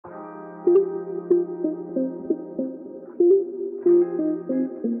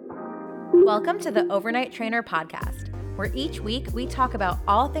Welcome to the Overnight Trainer Podcast, where each week we talk about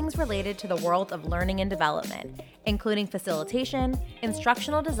all things related to the world of learning and development, including facilitation,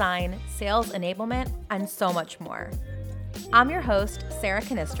 instructional design, sales enablement, and so much more. I'm your host, Sarah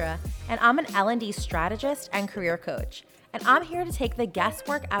Canistra, and I'm an L&D strategist and career coach. And I'm here to take the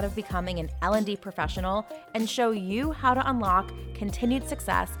guesswork out of becoming an L&D professional and show you how to unlock continued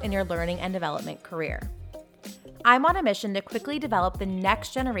success in your learning and development career. I'm on a mission to quickly develop the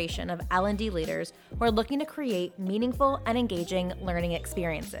next generation of L&D leaders who are looking to create meaningful and engaging learning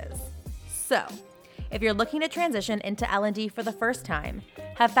experiences. So, if you're looking to transition into L&D for the first time,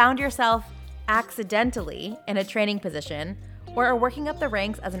 have found yourself accidentally in a training position, or are working up the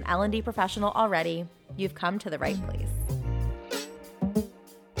ranks as an L&D professional already, you've come to the right place.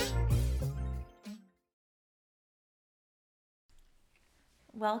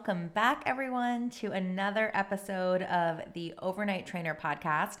 Welcome back, everyone, to another episode of the Overnight Trainer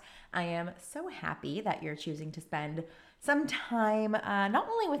Podcast. I am so happy that you're choosing to spend some time, not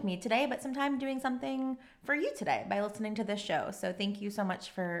only with me today, but some time doing something for you today by listening to this show. So thank you so much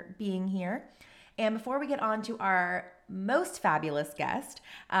for being here. And before we get on to our most fabulous guest,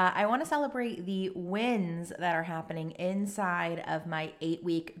 I want to celebrate the wins that are happening inside of my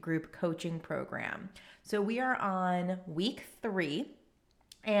 8-week group coaching program. So we are on week 3.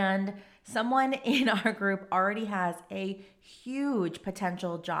 And someone in our group already has a huge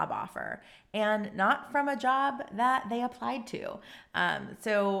potential job offer, and not from a job that they applied to.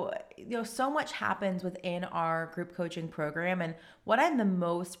 So much happens within our group coaching program. And what I'm the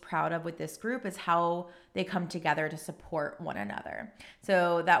most proud of with this group is how they come together to support one another.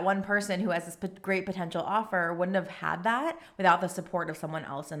 So that one person who has this great potential offer wouldn't have had that without the support of someone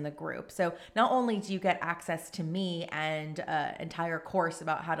else in the group. So not only do you get access to me and an entire course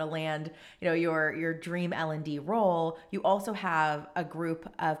about how to land, your dream L&D role, you also have a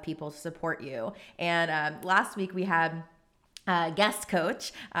group of people to support you. And last week we had guest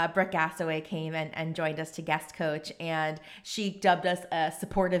coach, Brooke Gassaway came and joined us to guest coach, and she dubbed us a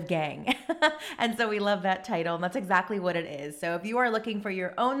supportive gang. And so we love that title, and that's exactly what it is. So if you are looking for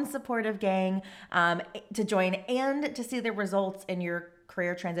your own supportive gang to join and to see the results in your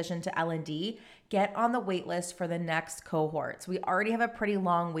career transition to L&D, get on the wait list for the next cohorts. We already have a pretty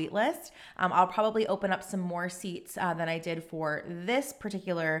long wait list. I'll probably open up some more seats than I did for this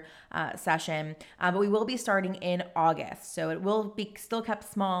particular session, but we will be starting in August. So it will be still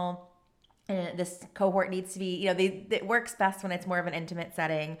kept small. And this cohort needs to be, it works best when it's more of an intimate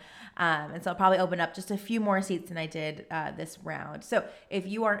setting. And so I'll probably open up just a few more seats than I did this round. So if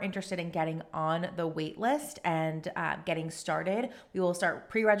you are interested in getting on the wait list and getting started, we will start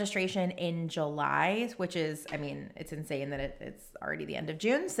pre-registration in July, which is, it's insane that it's already the end of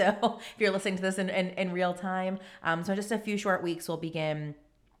June. So if you're listening to this in real time, so in just a few short weeks, we'll begin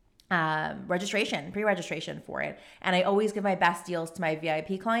pre-registration for it. And I always give my best deals to my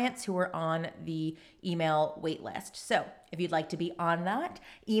VIP clients who are on the email wait list. So if you'd like to be on that,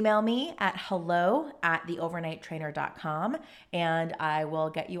 email me at hello@theovernighttrainer.com, and I will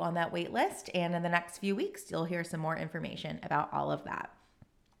get you on that wait list. And in the next few weeks, you'll hear some more information about all of that.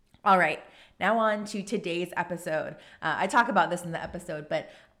 All right, now on to today's episode. I talk about this in the episode, but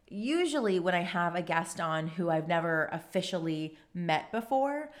usually when I have a guest on who I've never officially met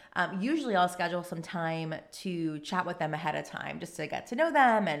before, usually I'll schedule some time to chat with them ahead of time just to get to know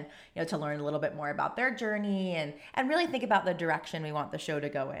them and to learn a little bit more about their journey and really think about the direction we want the show to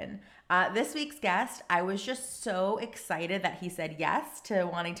go in. This week's guest, I was just so excited that he said yes to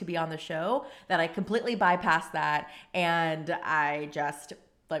wanting to be on the show that I completely bypassed that, and I just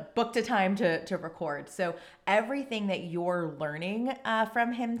booked a time to record. So everything that you're learning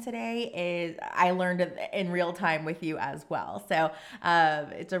from him today is I learned in real time with you as well. So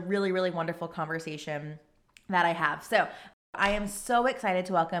it's a really, really wonderful conversation that I have. So I am so excited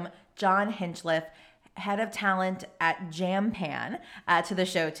to welcome John Hinchliffe, head of talent at Jampan, to the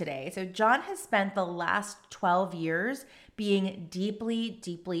show today. So John has spent the last 12 years being deeply,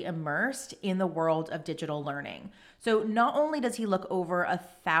 deeply immersed in the world of digital learning. So not only does he look over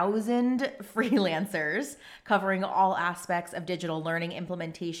 1,000 freelancers covering all aspects of digital learning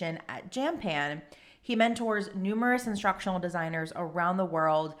implementation at Jampan, he mentors numerous instructional designers around the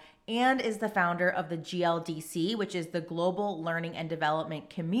world and is the founder of the GLDC, which is the Global Learning and Development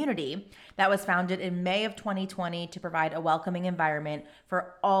Community that was founded in May of 2020 to provide a welcoming environment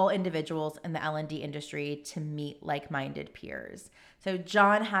for all individuals in the L&D industry to meet like-minded peers. So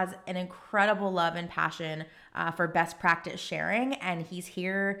John has an incredible love and passion for best practice sharing, and he's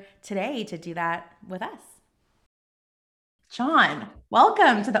here today to do that with us. John,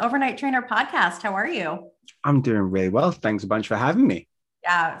 welcome to the Overnight Trainer podcast. How are you? I'm doing really well. Thanks a bunch for having me.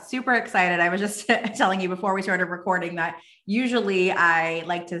 Yeah, super excited. I was just telling you before we started recording that usually I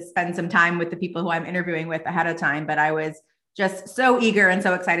like to spend some time with the people who I'm interviewing with ahead of time, but I was just so eager and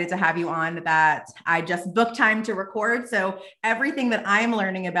so excited to have you on that I just booked time to record. So everything that I'm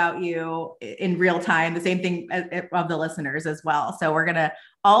learning about you in real time, the same thing of the listeners as well. So we're going to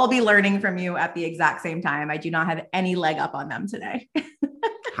all be learning from you at the exact same time. I do not have any leg up on them today.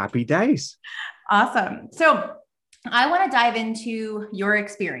 Happy days. Awesome. So I want to dive into your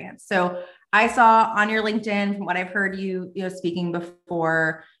experience. So I saw on your LinkedIn, from what I've heard you speaking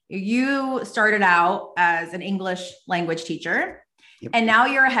before, you started out as an English language teacher, Yep. and now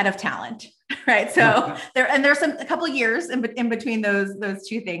you're a head of talent, right? So there's a couple of years in between those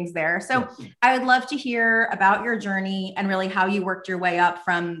two things there. So I would love to hear about your journey and really how you worked your way up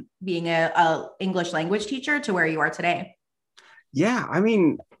from being a English language teacher to where you are today. Yeah, I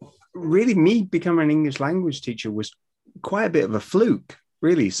mean, really, me becoming an English language teacher was quite a bit of a fluke,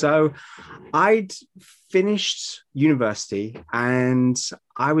 really. So I'd finished university and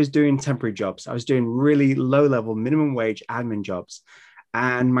I was doing temporary jobs. I was doing really low level minimum wage admin jobs.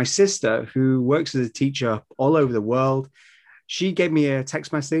 And my sister, who works as a teacher all over the world, she gave me a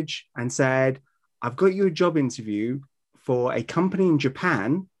text message and said, I've got you a job interview for a company in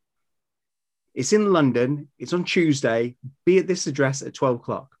Japan. It's in London. It's on Tuesday. Be at this address at 12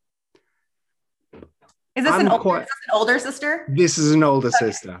 o'clock. Is this an older sister? This is an older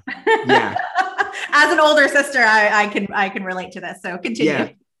sister. Yeah. As an older sister, I can relate to this. So continue. Yeah.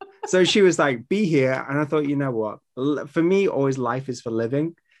 So she was like, be here. And I thought, you know what? For me, always life is for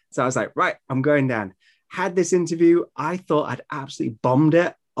living. So I was like, right, I'm going down. Had this interview. I thought I'd absolutely bombed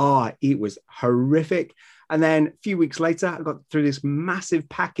it. Oh, it was horrific. And then a few weeks later, I got through this massive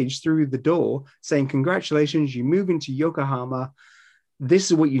package through the door saying, congratulations, you move into Yokohama.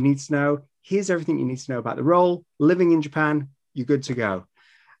 This is what you need to know. Here's everything you need to know about the role. Living in Japan, you're good to go.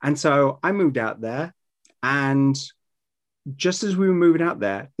 And so I moved out there. And just as we were moving out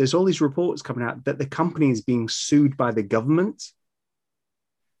there, there's all these reports coming out that the company is being sued by the government.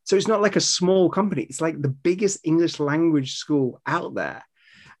 So it's not like a small company. It's like the biggest English language school out there.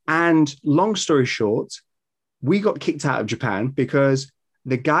 And long story short, we got kicked out of Japan because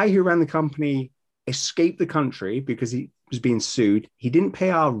the guy who ran the company escaped the country because he was being sued. He didn't pay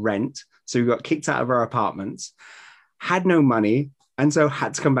our rent. So we got kicked out of our apartments, had no money, and so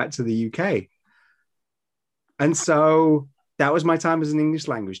had to come back to the UK. And so that was my time as an English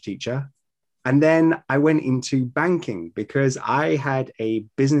language teacher. And then I went into banking because I had a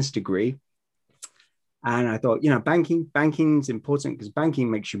business degree. And I thought, banking is important because banking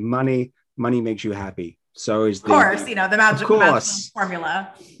makes you money, money makes you happy. So is the the magic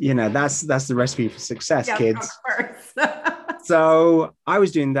formula. That's the recipe for success, kids. Of course. So I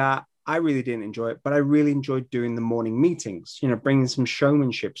was doing that. I really didn't enjoy it, but I really enjoyed doing the morning meetings, bringing some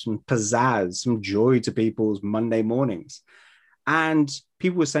showmanship, some pizzazz, some joy to people's Monday mornings. And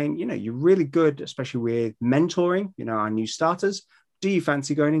people were saying, you're really good, especially with mentoring, our new starters. Do you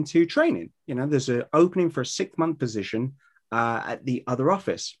fancy going into training? There's an opening for a 6-month position at the other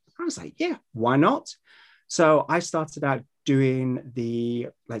office. I was like, yeah, why not? So I started out doing the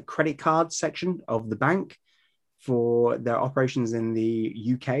credit card section of the bank for their operations in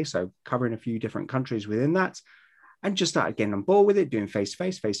the UK. So covering a few different countries within that, and just started getting on board with it, doing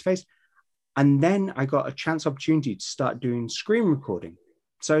face-to-face. And then I got a opportunity to start doing screen recording.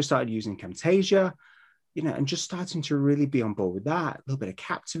 So I started using Camtasia, and just starting to really be on board with that. A little bit of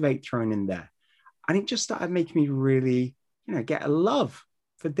Captivate thrown in there. And it just started making me really, get a love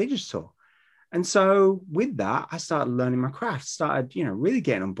for digital. And so with that, I started learning my craft, started, really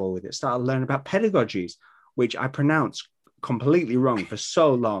getting on board with it, started learning about pedagogies, which I pronounced completely wrong for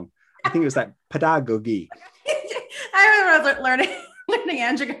so long. I think it was like pedagogy. I remember I was learning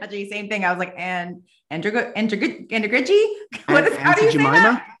andragogy, same thing. I was like, andragogy? How do you say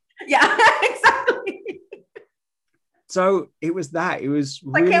that? Yeah, exactly. So it was that. It was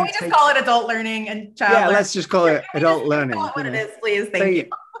really can't we just call it adult learning and child learning? Let's just call it adult learning. Call it what it is, please. Thank you.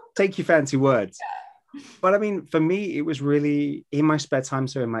 Take your fancy words. Yeah. But I mean, for me, it was really in my spare time,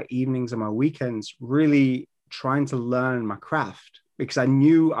 so in my evenings and my weekends, really trying to learn my craft because I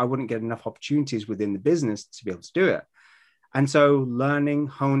knew I wouldn't get enough opportunities within the business to be able to do it. And so learning,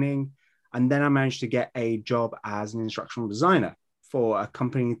 honing, and then I managed to get a job as an instructional designer for a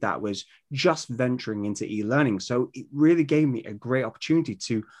company that was just venturing into e-learning. So it really gave me a great opportunity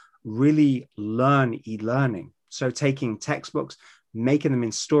to really learn e-learning. So taking textbooks, making them in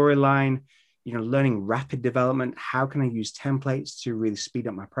storyline, learning rapid development. How can I use templates to really speed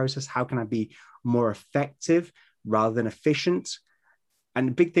up my process? How can I be more effective rather than efficient. And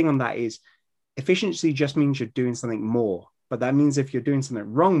the big thing on that is efficiency just means you're doing something more. But that means if you're doing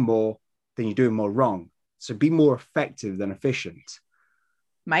something wrong more, then you're doing more wrong. So be more effective than efficient.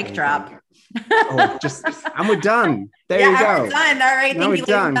 Mic drop. Oh, and we're done. There you go. We're done. All right. Now Thank you, ladies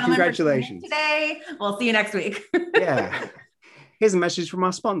and gentlemen, congratulations. for today. We'll see you next week. Yeah. Here's a message from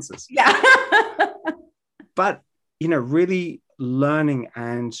our sponsors. Yeah. But, really learning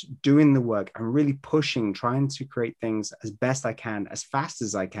and doing the work and really pushing, trying to create things as best I can, as fast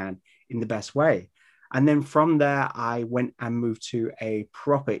as I can in the best way. And then from there, I went and moved to a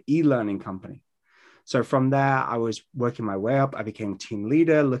proper e-learning company. So from there, I was working my way up. I became team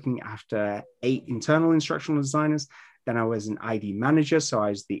leader, looking after 8 internal instructional designers. Then I was an ID manager. So I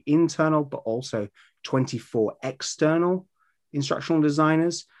was the internal, but also 24 external instructional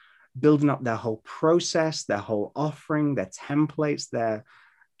designers, building up their whole process, their whole offering, their templates, their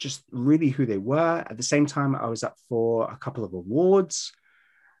just really who they were. At the same time, I was up for a couple of awards.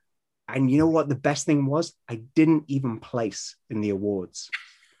 And you know what? The best thing was I didn't even place in the awards.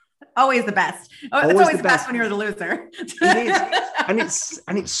 Always the best. It's always the best when you're the loser. It is.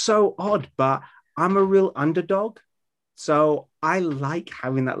 And it's so odd, but I'm a real underdog. So I like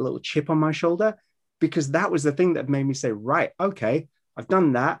having that little chip on my shoulder, because that was the thing that made me say, right, okay, I've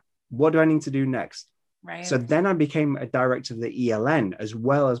done that. What do I need to do next? Right. So then I became a director of the ELN as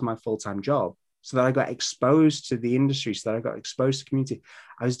well as my full-time job, so that I got exposed to the industry, so that I got exposed to community.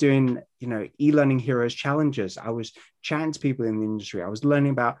 I was doing, e-learning heroes challenges. I was chatting to people in the industry. I was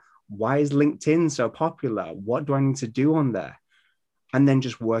learning about, why is LinkedIn so popular? What do I need to do on there? And then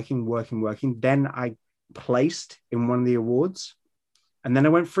just working. Then I placed in one of the awards, and then I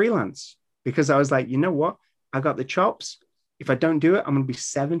went freelance, because I was like, you know what? I got the chops. If I don't do it, I'm going to be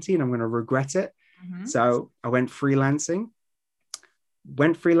 70 and I'm going to regret it. Mm-hmm. So I went freelancing,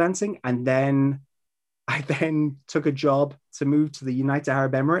 and then I took a job to move to the United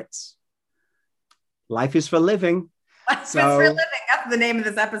Arab Emirates. Life is for living. Life is for living. That's the name of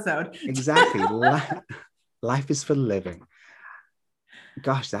this episode. Exactly. Life is for living.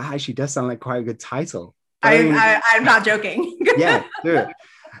 Gosh, that actually does sound like quite a good title. I'm not joking. Yeah, do it.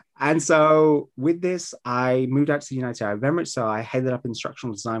 And so with this, I moved out to the United Arab Emirates. So I headed up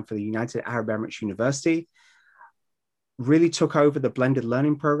instructional design for the United Arab Emirates University. Really took over the blended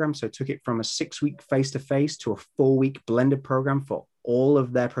learning program. So took it from a 6-week face-to-face to a 4-week blended program for all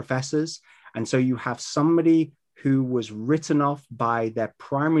of their professors. And so you have somebody who was written off by their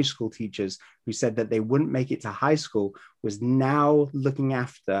primary school teachers, who said that they wouldn't make it to high school, was now looking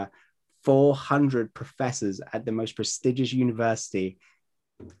after 400 professors at the most prestigious university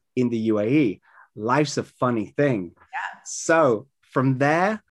in the UAE. Life's a funny thing. Yeah. So from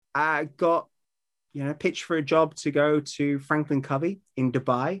there, I got, pitched for a job to go to Franklin Covey in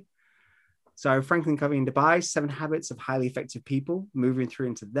Dubai. So Franklin Covey in Dubai, 7 Habits of Highly Effective People, moving through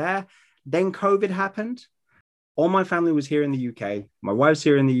into there. Then COVID happened. All my family was here in the UK. My wife's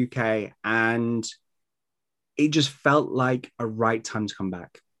here in the UK. And it just felt like a right time to come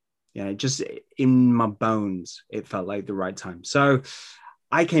back. Just in my bones, it felt like the right time. So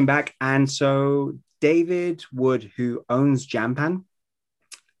I came back. And so David Wood, who owns Jampan,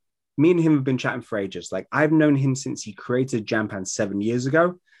 me and him have been chatting for ages. Like, I've known him since he created Jampan 7 years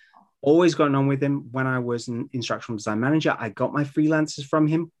ago. Always gotten on with him. When I was an instructional design manager, I got my freelancers from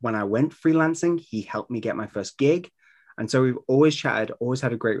him. When I went freelancing, he helped me get my first gig. And so we've always chatted, always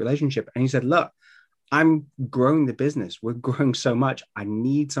had a great relationship. And he said, look, I'm growing the business. We're growing so much. I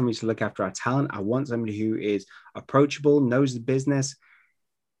need somebody to look after our talent. I want somebody who is approachable, knows the business,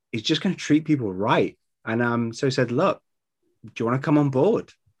 is just going to treat people right. And so he said, look, do you want to come on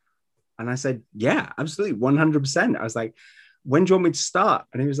board? And I said, yeah, absolutely, 100%. I was like, when do you want me to start?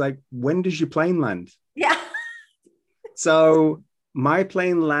 And he was like, when does your plane land? Yeah. So my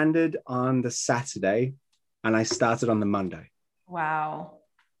plane landed on the Saturday and I started on the Monday. Wow.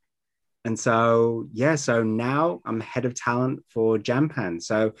 And so, so now I'm head of talent for Jampan.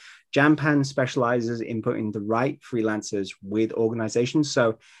 So Jampan specializes in putting the right freelancers with organizations.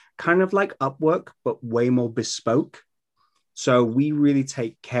 So kind of like Upwork, but way more bespoke. So we really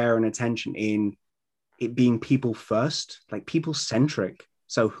take care and attention in it being people first, like people centric.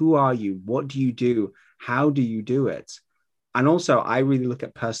 So who are you? What do you do? How do you do it? And also I really look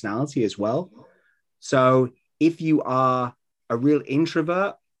at personality as well. So if you are a real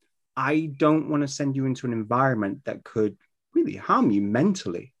introvert, I don't want to send you into an environment that could really harm you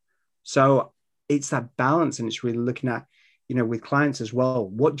mentally. So it's that balance, and it's really looking at, with clients as well,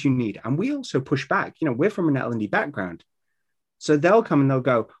 what do you need? And we also push back, we're from an L&D background. So they'll come and they'll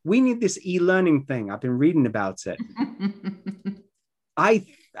go, we need this e-learning thing. I've been reading about it.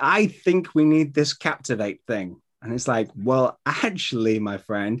 I think we need this Captivate thing. And it's like, well, actually, my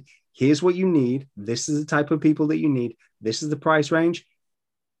friend, here's what you need. This is the type of people that you need. This is the price range.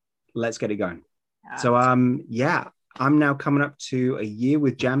 Let's get it going. Yeah. So, yeah, I'm now coming up to a year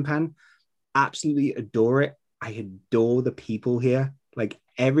with Jampan. Absolutely adore it. I adore the people here. Like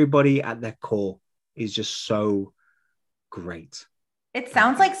everybody at their core is just so great. It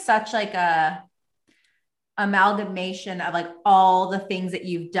sounds like such like a amalgamation of like all the things that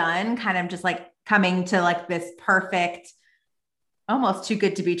you've done, kind of just like coming to like this perfect, almost too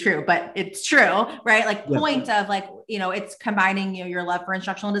good to be true, but it's true, right? Like point of like, it's combining, your love for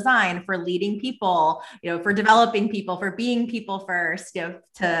instructional design, for leading people, for developing people, for being people first,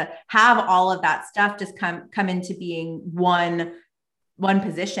 to have all of that stuff just come into being one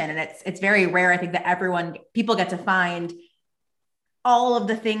position. And it's very rare. I think that people get to find all of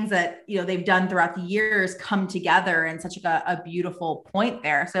the things that they've done throughout the years come together in such a beautiful point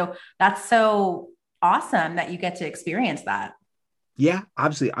there. So that's so awesome that you get to experience that. Yeah,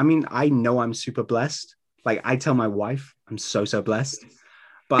 absolutely. I mean, I know I'm super blessed. Like I tell my wife, I'm so blessed.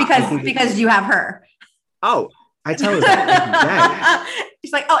 But because you have her. Oh, I tell her that every day.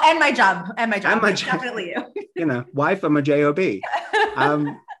 She's like, oh, and my job. Definitely you. Wife, I'm a job. But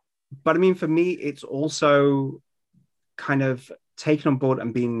I mean, for me, it's also kind of taken on board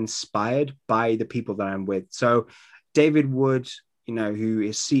and being inspired by the people that I'm with. So David Wood, who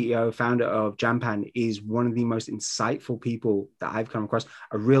is CEO, founder of Jampan, is one of the most insightful people that I've come across,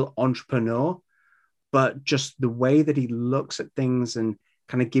 a real entrepreneur, but just the way that he looks at things and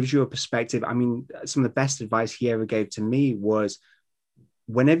kind of gives you a perspective. I mean, some of the best advice he ever gave to me was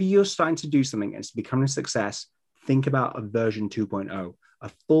whenever you're starting to do something and it's becoming a success, think about a version 2.0,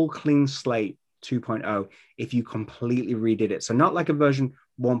 a full clean slate 2.0, if you completely redid it. So not like a version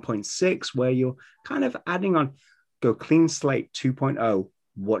 1.6 where you're kind of adding on, go clean slate 2.0.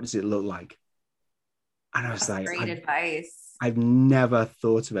 What does it look like? And I was like, great advice. I've never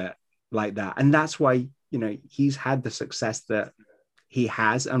thought of it like that. And that's why, he's had the success that he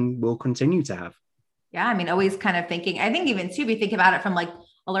has and will continue to have. Yeah. I mean, always kind of thinking, I think even too, we think about it from like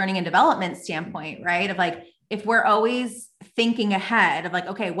a learning and development standpoint, right? Of like, if we're always thinking ahead of like,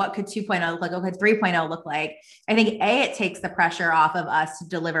 okay, what could 2.0 look like? What could 3.0 look like? I think it takes the pressure off of us to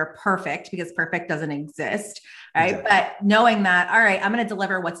deliver perfect, because perfect doesn't exist, right? Exactly. But knowing that, all right, I'm going to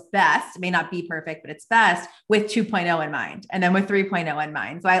deliver what's best. It may not be perfect, but it's best with 2.0 in mind. And then with 3.0 in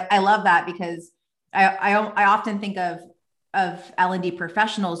mind. So I love that, because I often think of L&D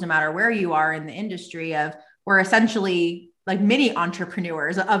professionals, no matter where you are in the industry, we're essentially like mini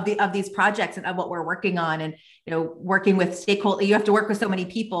entrepreneurs of these projects and of what we're working on. And, working with stakeholders, you have to work with so many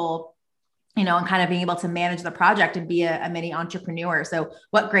people, and kind of being able to manage the project and be a mini entrepreneur. So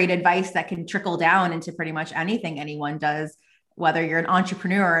what great advice that can trickle down into pretty much anything anyone does, whether you're an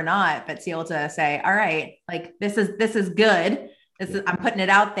entrepreneur or not, but to be able to say, all right, like this is good. I'm putting it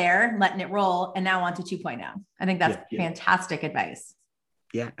out there, letting it roll, and now on to 2.0. I think that's fantastic advice.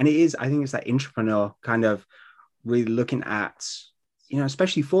 Yeah. And I think it's that entrepreneur kind of really looking at,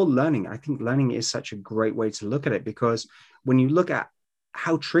 especially for learning. I think learning is such a great way to look at it, because when you look at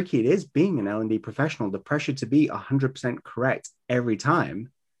how tricky it is being an L&D professional, the pressure to be 100% correct every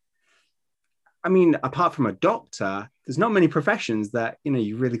time. I mean, apart from a doctor, there's not many professions that,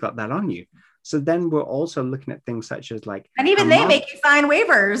 you really got that on you. So then we're also looking at things such as like, and even they make you sign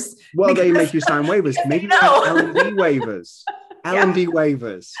waivers. Well, they make you sign waivers. Maybe L&D waivers. L&D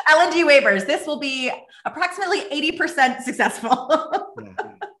waivers. L&D waivers. This will be approximately 80% successful.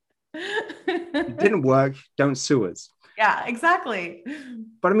 It didn't work. Don't sue us. Yeah, exactly.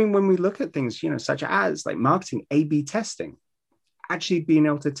 But I mean, when we look at things, such as like marketing, A/B testing, actually being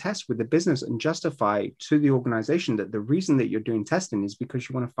able to test with the business and justify to the organization that the reason that you're doing testing is because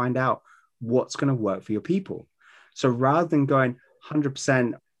you want to find out what's going to work for your people. So rather than going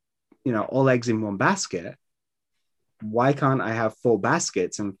 100%, all eggs in one basket, why can't I have 4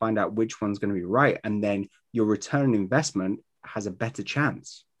 baskets and find out which one's going to be right? And then your return on investment has a better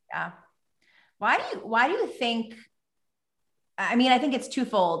chance. Yeah. Why do you think, I mean, I think it's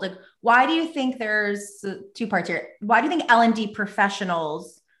twofold. Like, why do you think there's 2 parts here? Why do you think L&D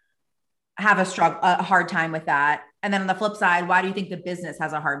professionals have a hard time with that? And then on the flip side, why do you think the business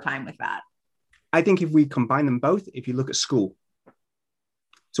has a hard time with that? I think if we combine them both, if you look at school,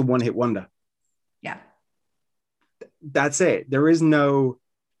 it's a one-hit wonder. Yeah. That's it. There is no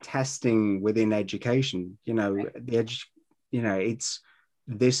testing within education. This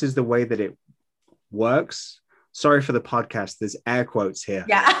is the way that it works. Sorry for the podcast. There's air quotes here.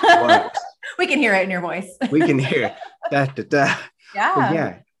 Yeah. We can hear it in your voice. We can hear it. Da, da, da. Yeah. But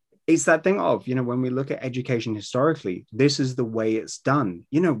yeah. It's that thing of, when we look at education historically, this is the way it's done.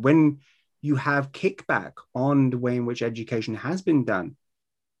 When you have kickback on the way in which education has been done.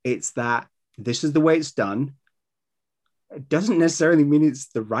 It's that this is the way it's done. It doesn't necessarily mean it's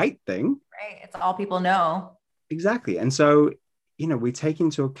the right thing. Right. It's all people know. Exactly. And so, we take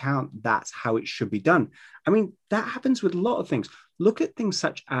into account that's how it should be done. I mean, that happens with a lot of things. Look at things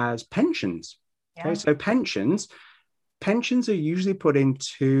such as pensions. Okay. Yeah. So pensions are usually put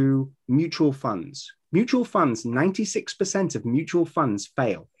into mutual funds. Mutual funds, 96% of mutual funds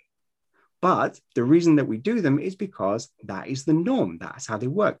fail. But the reason that we do them is because that is the norm. That's how they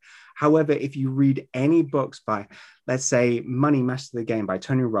work. However, if you read any books by, let's say, Money Master the Game by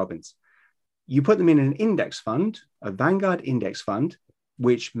Tony Robbins, you put them in an index fund, a Vanguard index fund,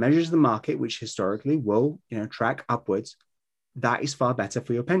 which measures the market, which historically will, track upwards. That is far better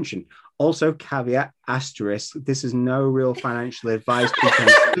for your pension. Also, caveat, asterisk, this is no real financial advice. Please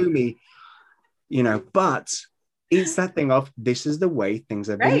don't sue me, but it's that thing of this is the way things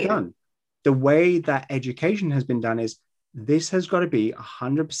have been done. The way that education has been done is this has got to be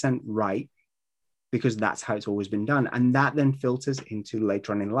 100% right, because that's how it's always been done. And that then filters into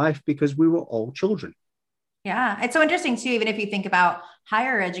later on in life because we were all children. Yeah. It's so interesting too, even if you think about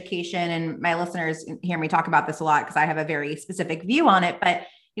higher education, and my listeners hear me talk about this a lot because I have a very specific view on it, but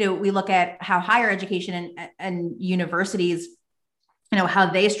we look at how higher education and universities, how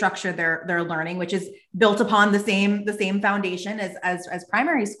they structure their learning, which is built upon the same foundation as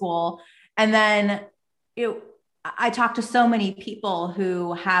primary school. And then, I talk to so many people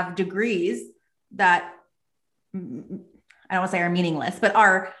who have degrees that I don't want to say are meaningless, but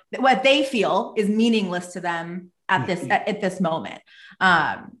are what they feel is meaningless to them at this moment.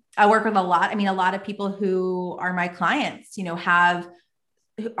 I work with a lot of people who are my clients,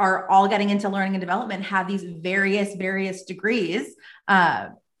 are all getting into learning and development, have these various degrees,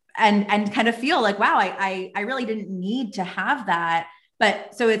 and kind of feel like, wow, I really didn't need to have that.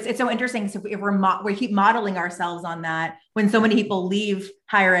 But so it's so interesting. So if we keep modeling ourselves on that, when so many people leave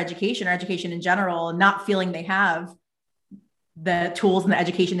higher education or education in general, not feeling they have the tools and the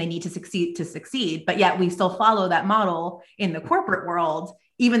education they need to succeed, but yet we still follow that model in the corporate world,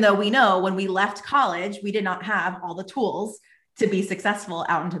 even though we know when we left college, we did not have all the tools to be successful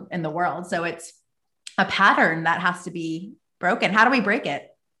out in the world. So it's a pattern that has to be broken. How do we break it?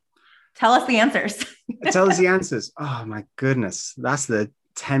 Tell us the answers. Tell us the answers. Oh my goodness. That's the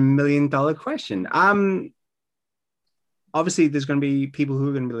 $10 million question. Obviously there's going to be people who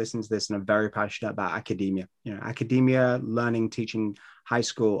are going to be listening to this and are very passionate about academia, academia, learning, teaching, high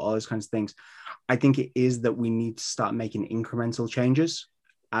school, all those kinds of things. I think it is that we need to start making incremental changes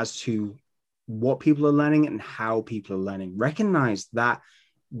as to what people are learning and how people are learning. Recognize that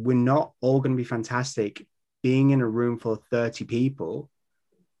we're not all going to be fantastic being in a room full of 30 people,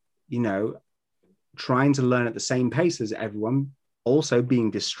 trying to learn at the same pace as everyone, also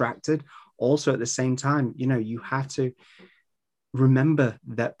being distracted. Also at the same time, you have to remember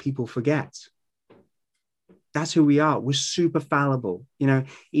that people forget. That's who we are. We're super fallible.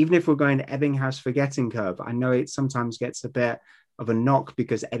 Even if we're going to Ebbinghaus forgetting curve, I know it sometimes gets a bit of a knock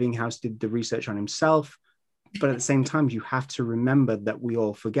because Ebbinghaus did the research on himself. But at the same time, you have to remember that we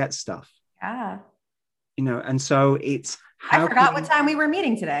all forget stuff. Yeah. And so it's I forgot what time we were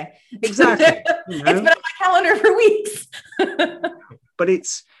meeting today. Exactly. It's been on my calendar for weeks. But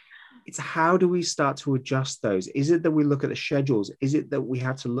it's how do we start to adjust those? Is it that we look at the schedules? Is it that we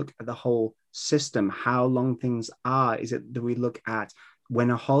have to look at the whole system, how long things are? Is it that we look at when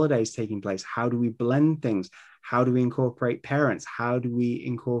a holiday is taking place? How do we blend things? How do we incorporate parents? How do we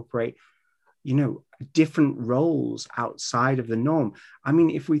incorporate, different roles outside of the norm? I mean,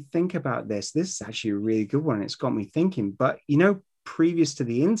 if we think about this is actually a really good one. It's got me thinking. But, previous to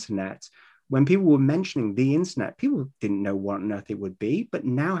the internet, when people were mentioning the internet, people didn't know what on earth it would be. But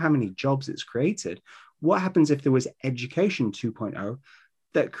now how many jobs it's created? What happens if there was Education 2.0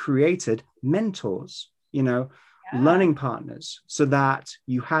 that created mentors, learning partners, so that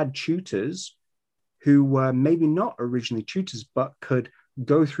you had tutors who were maybe not originally tutors, but could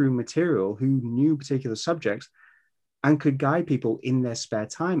go through material, who knew particular subjects and could guide people in their spare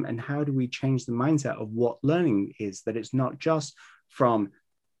time? And how do we change the mindset of what learning is, that it's not just from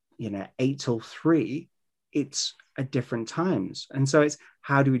 8 till 3, it's at different times. And so it's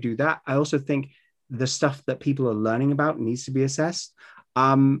how do we do that? I also think the stuff that people are learning about needs to be assessed.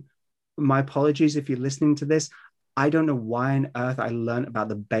 My apologies if you're listening to this. I don't know why on earth I learned about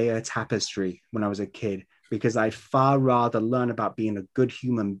the Bayer tapestry when I was a kid, because I'd far rather learn about being a good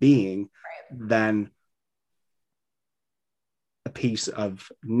human being than a piece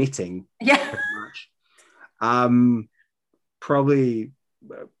of knitting. Yeah. Pretty much. Probably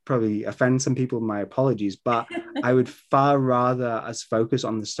probably offend some people, my apologies, but I would far rather us focus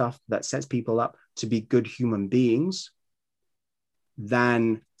on the stuff that sets people up to be good human beings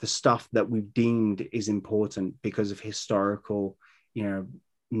than the stuff that we've deemed is important because of historical,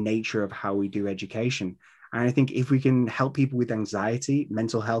 nature of how we do education. And I think if we can help people with anxiety,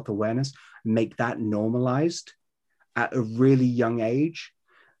 mental health awareness, make that normalized at a really young age,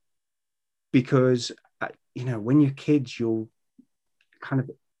 because, when you're kids, you're kind of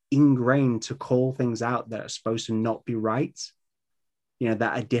ingrained to call things out that are supposed to not be right, that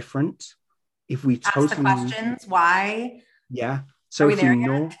are different. If we Ask the totally, questions. Why yeah. are So we if we there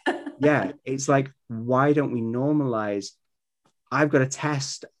know, yet? yeah, it's like, why don't we normalize? I've got a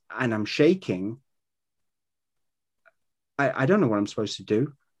test and I'm shaking. I don't know what I'm supposed to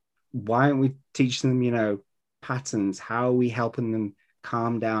do. Why aren't we teaching them, patterns? How are we helping them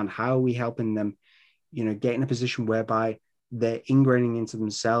calm down? How are we helping them, get in a position whereby they're ingraining into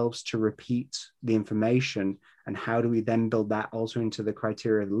themselves to repeat the information? And how do we then build that also into the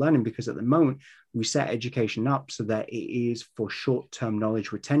criteria of the learning? Because at the moment, we set education up so that it is for short-term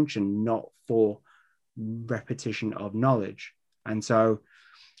knowledge retention, not for repetition of knowledge. And so,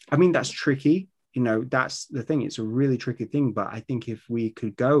 I mean, that's tricky. That's the thing. It's a really tricky thing. But I think if we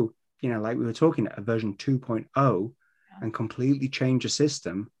could go, like we were talking at a version 2.0 and completely change a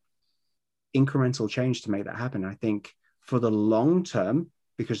system, incremental change to make that happen, I think for the long term,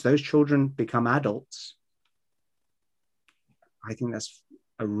 because those children become adults, I think that's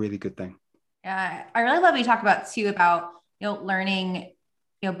a really good thing. Yeah, I really love what you talk about too about learning,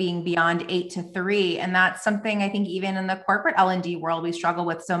 being beyond 8 to 3, and that's something I think even in the corporate L&D world we struggle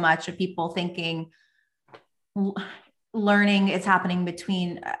with so much of people thinking learning is happening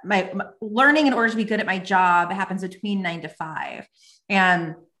between my learning in order to be good at my job. It happens between 9 to 5,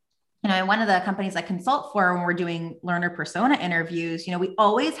 and in one of the companies I consult for, when we're doing learner persona interviews, we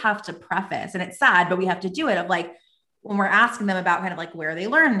always have to preface, and it's sad, but we have to do it, of like, when we're asking them about kind of like where they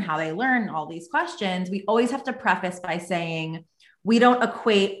learn and how they learn all these questions, we always have to preface by saying, we don't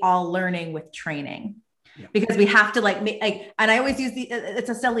equate all learning with training. Yeah. Because we have to and I always use it's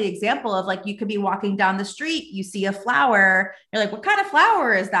a silly example of like, you could be walking down the street, you see a flower, you're like, what kind of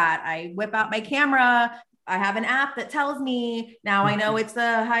flower is that? I whip out my camera, I have an app that tells me, now I know it's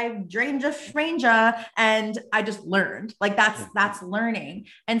a hydrangea shmanja, and I just learned. Like that's learning.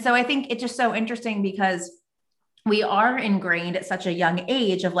 And so I think it's just so interesting because we are ingrained at such a young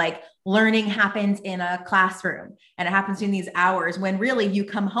age of like, learning happens in a classroom and it happens in these hours, when really you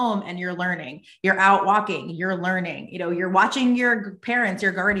come home and you're learning, you're out walking, you're learning, you're watching your parents,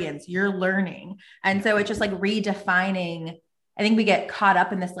 your guardians, you're learning. And so it's just like redefining. I think we get caught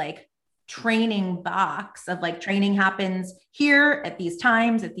up in this like training box of like, training happens here at these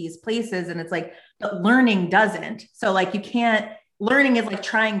times, at these places. And it's like, but learning doesn't. So like, learning is like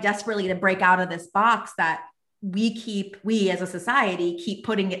trying desperately to break out of this box that we as a society keep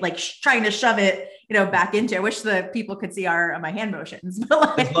putting it, like trying to shove it, back into. I wish the people could see my hand motions, but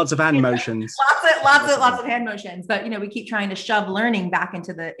like, there's lots of hand motions, lots of hand motions, but we keep trying to shove learning back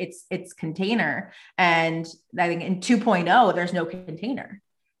into its container. And I think in 2.0, there's no container,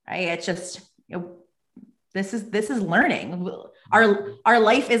 right? It's just, this is learning. Our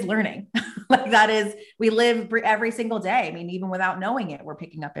life is learning. Like that is, we live every single day. I mean, even without knowing it, we're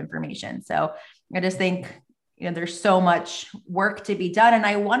picking up information. So I just think, there's so much work to be done. And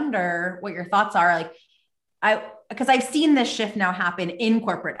I wonder what your thoughts are. Because I've seen this shift now happen in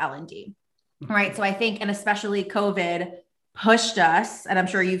corporate L&D, right? So I think, and especially COVID pushed us, and I'm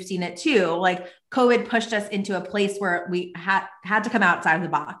sure you've seen it too, like COVID pushed us into a place where we had to come outside of the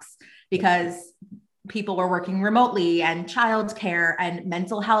box, because people were working remotely, and childcare and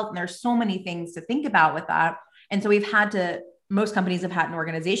mental health. And there's so many things to think about with that. And so most companies have had, and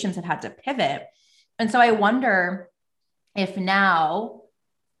organizations have had to pivot. And so I wonder if now,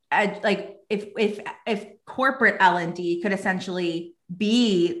 if corporate L&D could essentially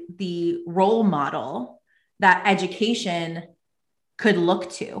be the role model that education could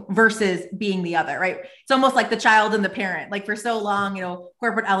look to, versus being the other, right? It's almost like the child and the parent. Like for so long,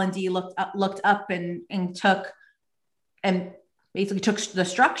 corporate L&D looked up and took the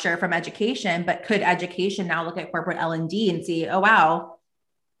structure from education. But could education now look at corporate L&D and see, oh wow,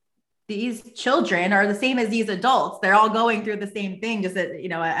 these children are the same as these adults. They're all going through the same thing, just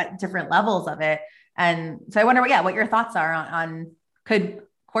at different levels of it. And so I wonder what your thoughts are on could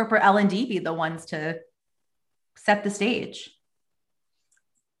corporate L&D be the ones to set the stage?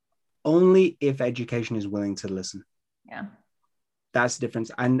 Only if education is willing to listen. Yeah. That's the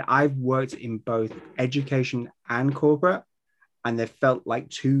difference. And I've worked in both education and corporate, and they felt like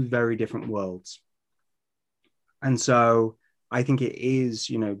two very different worlds. And so I think it is,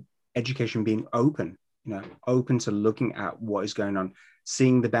 education being open, open to looking at what is going on,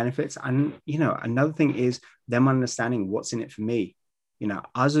 seeing the benefits. And, another thing is them understanding what's in it for me.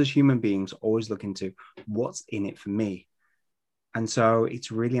 Us as human beings always look into what's in it for me. And so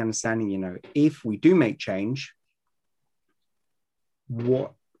it's really understanding, if we do make change,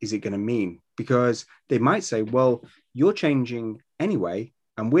 what is it going to mean? Because they might say, well, you're changing anyway,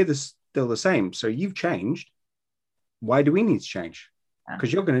 and we're still the same. So you've changed. Why do we need to change?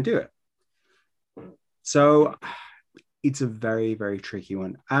 Because you're going to do it. So it's a very, very tricky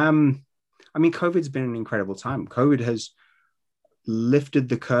one. COVID's been an incredible time. COVID has lifted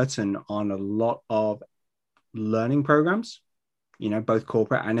the curtain on a lot of learning programs, both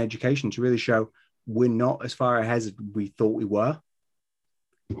corporate and education, to really show we're not as far ahead as we thought we were.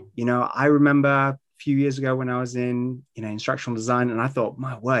 I remember a few years ago when I was in, instructional design, and I thought,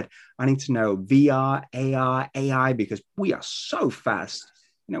 my word, I need to know VR, AR, AI, because we are so fast.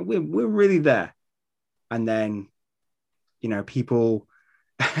 We're really there. And then, people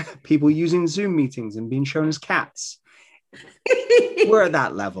using Zoom meetings and being shown as cats. We're at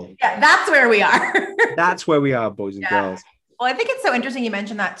that level. Yeah, that's where we are. That's where we are, boys and girls. Well, I think it's so interesting you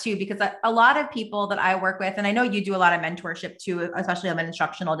mentioned that too, because a lot of people that I work with, and I know you do a lot of mentorship too, especially on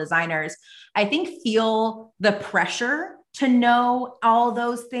instructional designers, I think feel the pressure to know all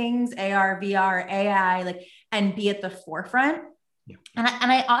those things, AR, VR, AI, and be at the forefront. Yeah.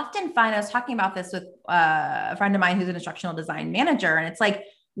 And I often find, I was talking about this with a friend of mine who's an instructional design manager, and it's like,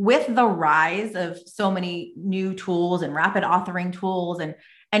 with the rise of so many new tools and rapid authoring tools, and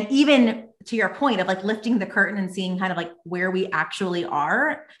even to your point of lifting the curtain and seeing kind of where we actually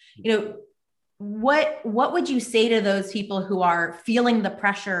are, what would you say to those people who are feeling the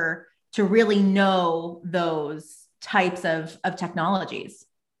pressure to really know those types of technologies?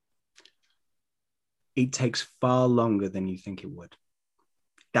 It takes far longer than you think it would.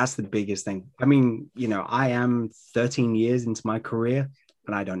 That's the biggest thing. I am 13 years into my career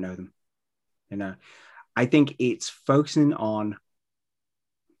and I don't know them. I think it's focusing on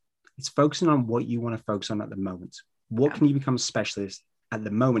what you want to focus on at the moment. What can you become a specialist at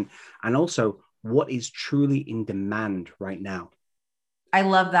the moment? And also, what is truly in demand right now? I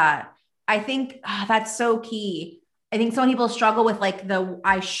love that. I think that's so key. I think so many people struggle with the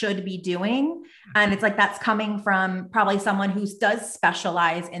I should be doing. And it's that's coming from probably someone who does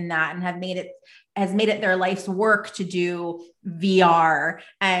specialize in that and has made it their life's work to do VR.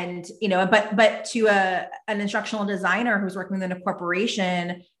 And, but to an instructional designer who's working within a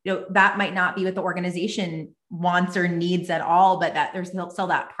corporation, that might not be what the organization wants or needs at all, but that there's still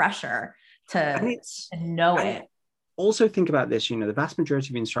that pressure to know it. Also think about this, the vast majority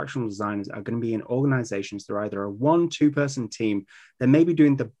of instructional designers are going to be in organizations. They're either a 1-2 person team. They may be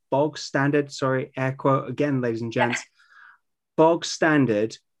doing the bog standard, sorry, air quote again, ladies and gents, bog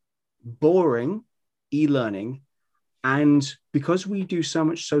standard, boring e-learning. And because we do so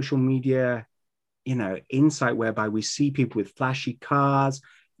much social media, insight whereby we see people with flashy cars,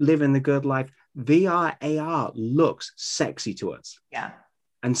 living the good life, VR, AR looks sexy to us. Yeah.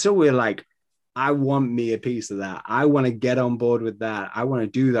 And so we're like, I want me a piece of that. I want to get on board with that. I want to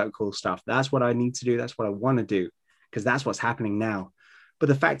do that cool stuff. That's what I need to do. That's what I want to do, because that's what's happening now. But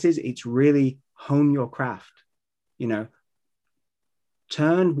the fact is, it's really hone your craft,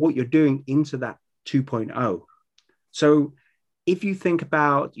 turn what you're doing into that 2.0. So if you think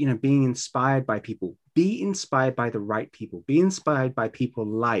about, being inspired by people, be inspired by the right people, be inspired by people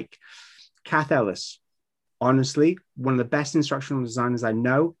like Kath Ellis, honestly, one of the best instructional designers I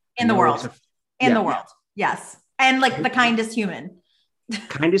know. In the world. In the world. Yes. And the kindest human.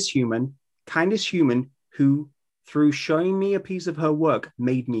 kindest human who, through showing me a piece of her work,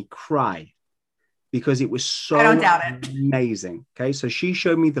 made me cry because it was so I don't doubt it. Amazing. Okay. So she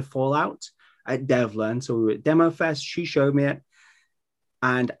showed me the Fallout at DevLearn. So we were at Demo Fest. She showed me it.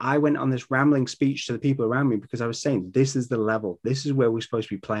 And I went on this rambling speech to the people around me because I was saying, this is the level. This is where we're supposed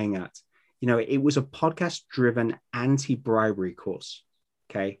to be playing at. It was a podcast-driven anti-bribery course.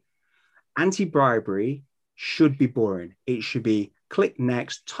 Okay. Anti-bribery should be boring. It should be click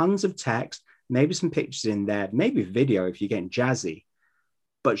next, tons of text, maybe some pictures in there, maybe video if you're getting jazzy.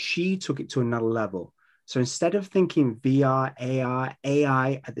 But she took it to another level. So instead of thinking VR, AR,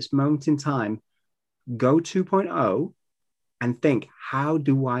 AI at this moment in time, go 2.0 and think, how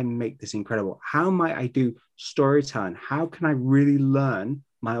do I make this incredible? How might I do storytelling? How can I really learn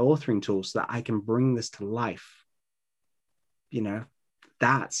my authoring tools so that I can bring this to life?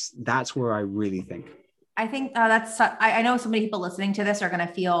 That's where I really think. I think I know so many people listening to this are going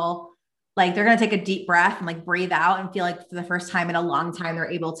to feel like they're going to take a deep breath and breathe out and feel like for the first time in a long time, they're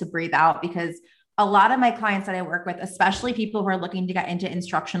able to breathe out, because a lot of my clients that I work with, especially people who are looking to get into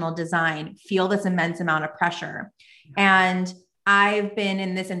instructional design, feel this immense amount of pressure. And I've been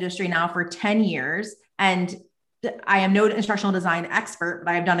in this industry now for 10 years, and I am no instructional design expert,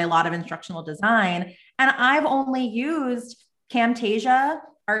 but I've done a lot of instructional design. And I've only used Camtasia,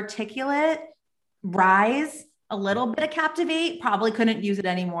 Articulate, Rise, a little bit of Captivate, probably couldn't use it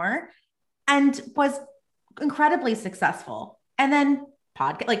anymore, and was incredibly successful. And then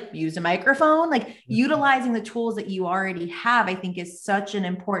podcast, like use a microphone, like utilizing the tools that you already have, I think is such an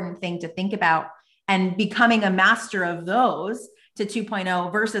important thing to think about, and becoming a master of those to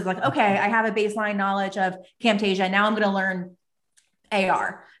 2.0 versus like, okay, I have a baseline knowledge of Camtasia. Now I'm going to learn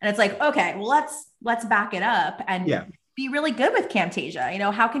AR. And it's like, okay, well, let's back it up and be really good with Camtasia. You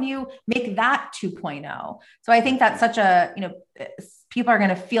know, how can you make that 2.0? So I think that's such a, you know, people are going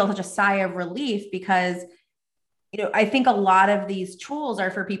to feel such a sigh of relief because, you know, I think a lot of these tools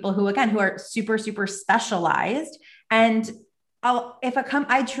are for people who, again, who are super, super specialized. And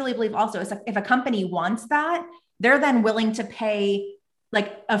I truly believe also if a company wants that, they're then willing to pay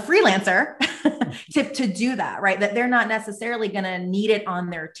like a freelancer to do that, right? That they're not necessarily going to need it on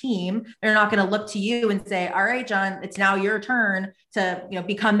their team. They're not going to look to you and say, all right, John, it's now your turn to, you know,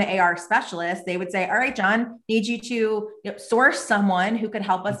 become the AR specialist. They would say, all right, John, need you to, you know, source someone who could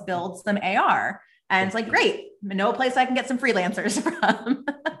help us build some AR. And it's like, great, no place I can get some freelancers from.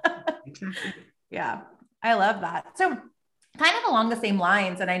 Exactly. Yeah, I love that. So kind of along the same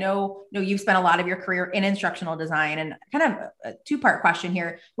lines, and I know, you know, you've spent a lot of your career in instructional design, and kind of a two-part question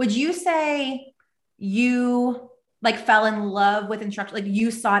here. Would you say you like fell in love with instruction, like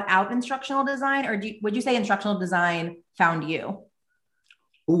you sought out instructional design, or would you say instructional design found you?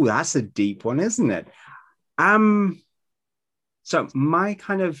 Oh, that's a deep one, isn't it? So my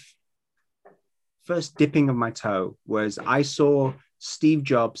kind of first dipping of my toe was I saw Steve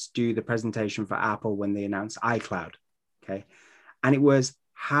Jobs do the presentation for Apple when they announced iCloud. Okay. And it was,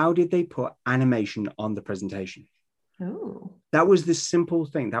 how did they put animation on the presentation? Ooh. That was this simple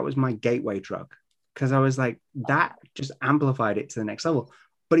thing. That was my gateway drug. Because I was like, that just amplified it to the next level.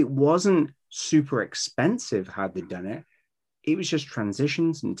 But it wasn't super expensive how they'd done it. It was just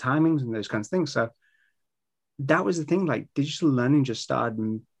transitions and timings and those kinds of things. So that was the thing, like digital learning just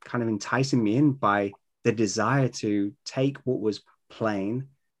started kind of enticing me in by the desire to take what was plain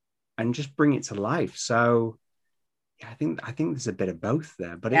and just bring it to life. So yeah, I think there's a bit of both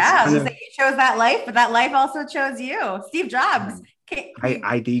there, but yeah, I was gonna say you chose that life, but that life also chose you. Steve Jobs.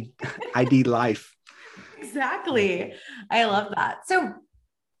 ID life. Exactly. I love that. So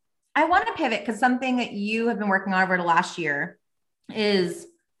I want to pivot because something that you have been working on over the last year is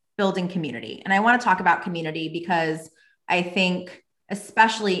building community. And I want to talk about community because I think,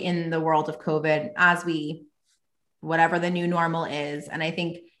 especially in the world of COVID, whatever the new normal is, and I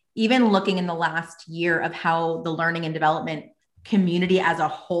think even looking in the last year of how the learning and development community as a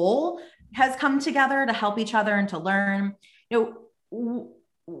whole has come together to help each other and to learn, you know,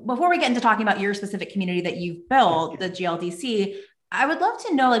 before we get into talking about your specific community that you've built, the GLDC, I would love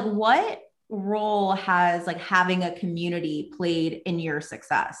to know, like, what role has like having a community played in your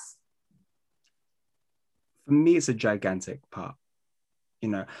success? For me, it's a gigantic part. You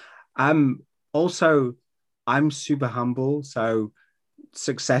know, I'm super humble. So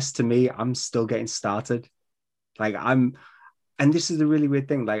success to me, I'm still getting started. Like and this is the really weird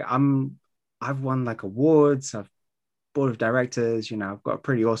thing. Like I've won like awards, I've board of directors, you know, I've got a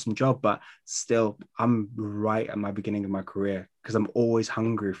pretty awesome job, but still I'm right at my beginning of my career because I'm always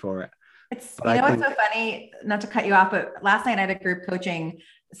hungry for it. It's, you know, what's so funny, not to cut you off, but last night I had a group coaching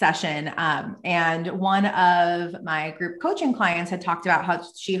session. And one of my group coaching clients had talked about how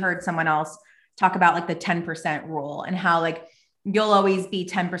she heard someone else talk about like the 10% rule and how like you'll always be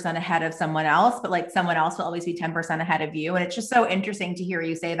 10% ahead of someone else, but like someone else will always be 10% ahead of you. And it's just so interesting to hear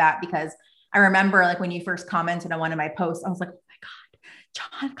you say that, because I remember like when you first commented on one of my posts, I was like, oh my God,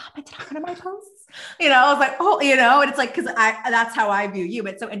 John commented on one of my posts. You know, I was like, oh, you know, and it's like, cause that's how I view you.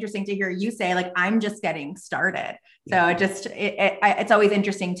 But it's so interesting to hear you say like, I'm just getting started. So it's always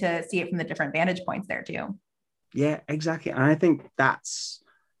interesting to see it from the different vantage points there too. Yeah, exactly. And I think that's,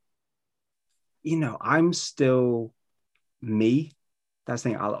 you know, I'm still me. That's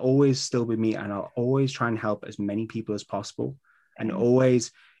the thing. I'll always still be me, and I'll always try and help as many people as possible. And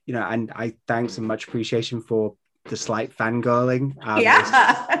always, you know, and I thanks and much appreciation for the slight fangirling.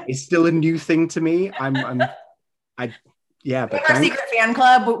 It's still a new thing to me. Yeah, but our secret fan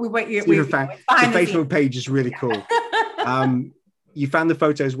club. The Facebook page is really cool. You found the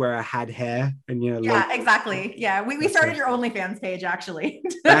photos where I had hair, and you know, yeah, like, exactly. Yeah, we started your OnlyFans page actually.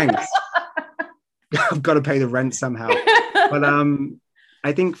 Thanks. I've got to pay the rent somehow, but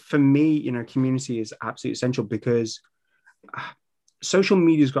I think for me, community is absolutely essential because social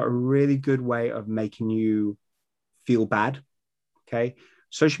media's got a really good way of making you feel bad. Okay.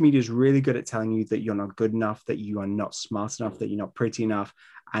 Social media is really good at telling you that you're not good enough, that you are not smart enough, that you're not pretty enough,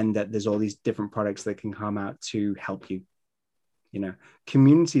 and that there's all these different products that can come out to help you.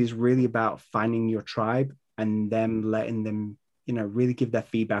 Community is really about finding your tribe and them letting them, really give their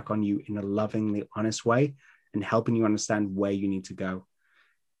feedback on you in a lovingly honest way and helping you understand where you need to go.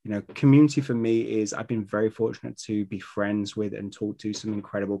 Community for me is I've been very fortunate to be friends with and talk to some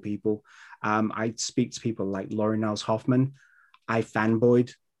incredible people. I speak to people like Laurie Niles Hoffman. I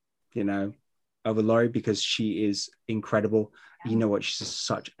fanboyed, over Laurie because she is incredible. You know what? She's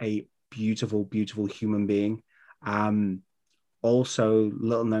such a beautiful, beautiful human being. Also,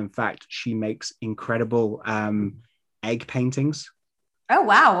 little known fact, she makes incredible egg paintings. Oh,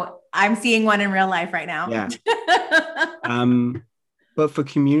 wow. I'm seeing one in real life right now. Yeah. But for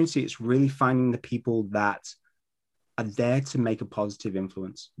community, it's really finding the people that are there to make a positive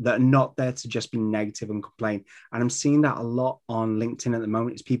influence, that are not there to just be negative and complain. And I'm seeing that a lot on LinkedIn at the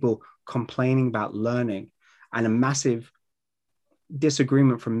moment. It's people complaining about learning. And a massive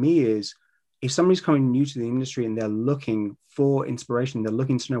disagreement from me is if somebody's coming new to the industry and they're looking for inspiration, they're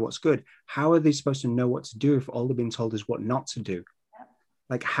looking to know what's good, how are they supposed to know what to do if all they've been told is what not to do?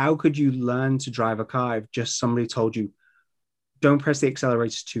 Like, how could you learn to drive a car if just somebody told you, don't press the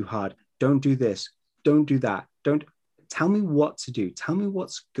accelerators too hard, don't do this, don't do that, don't tell me what to do, tell me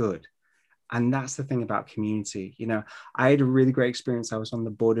what's good. And that's the thing about community. I had a really great experience. I was on the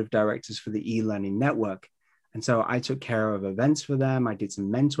board of directors for the e-learning network. And so I took care of events for them. I did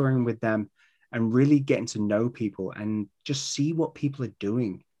some mentoring with them and really getting to know people and just see what people are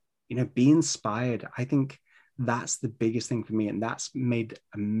doing, be inspired. I think that's the biggest thing for me. And that's made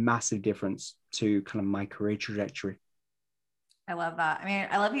a massive difference to kind of my career trajectory. I love that. I mean,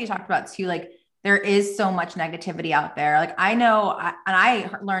 I love how you talked about too, like there is so much negativity out there. Like I know, and I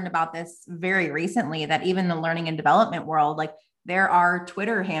learned about this very recently that even the learning and development world, like there are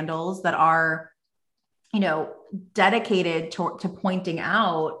Twitter handles that are, dedicated to pointing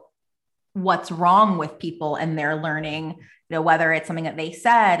out what's wrong with people and their learning, whether it's something that they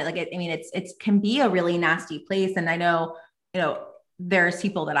said, like, it can be a really nasty place. And I know, there's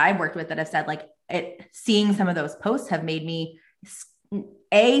people that I've worked with that have said like seeing some of those posts have made me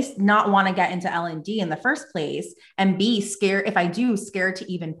not want to get into L&D in the first place, and B, scared to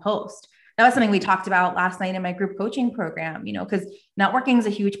even post. That was something we talked about last night in my group coaching program, because networking is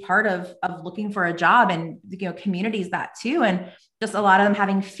a huge part of looking for a job, and, communities that too. And just a lot of them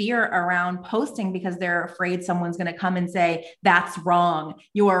having fear around posting because they're afraid someone's going to come and say, that's wrong,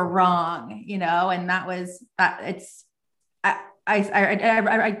 you're wrong, and that was, I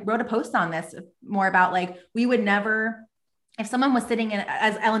wrote a post on this more about like, we would never, if someone was sitting in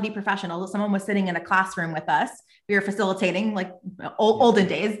as L&D professionals, if someone was sitting in a classroom with us, we were facilitating like olden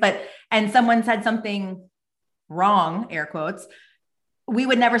days, and someone said something wrong, air quotes, we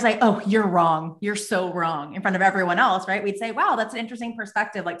would never say, oh, you're wrong, you're so wrong in front of everyone else, right? We'd say, wow, that's an interesting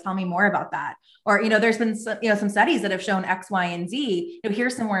perspective. Like, tell me more about that. Or, there's been some studies that have shown X, Y, and Z,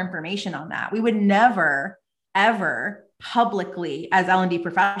 here's some more information on that. We would never, ever publicly as L&D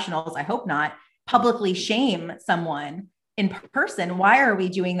professionals, I hope not, publicly shame someone in person. Why are we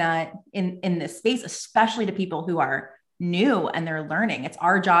doing that in this space, especially to people who are new and they're learning? It's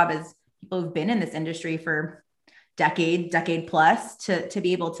our job as people who've been in this industry for decade plus to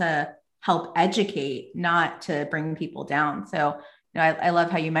be able to help educate, not to bring people down. So, I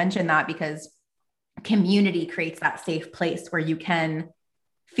love how you mentioned that, because community creates that safe place where you can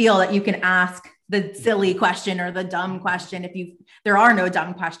feel that you can ask the silly question or the dumb question. There are no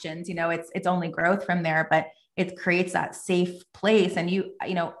dumb questions, it's only growth from there, but it creates that safe place. And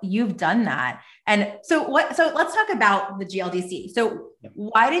you've done that. And so let's talk about the GLDC. So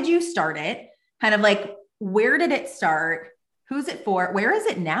why did you start it? Kind of like, where did it start? Who's it for? Where is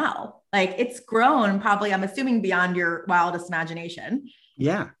it now? Like, it's grown probably, I'm assuming, beyond your wildest imagination.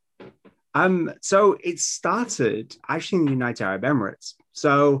 Yeah. So it started actually in the United Arab Emirates.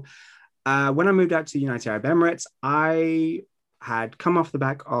 So when I moved out to the United Arab Emirates, I had come off the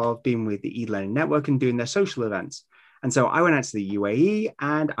back of being with the e-learning network and doing their social events. And so I went out to the UAE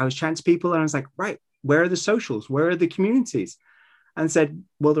and I was chatting to people and I was like, right, where are the socials? Where are the communities? And said,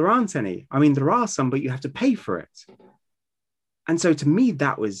 well, there aren't any. I mean, there are some, but you have to pay for it. And so to me,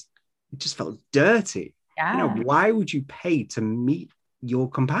 it just felt dirty. Yeah. Why would you pay to meet your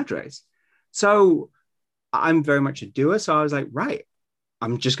compadres? So I'm very much a doer. So I was like, right,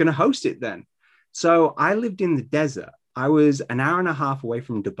 I'm just going to host it then. So I lived in the desert. I was an hour and a half away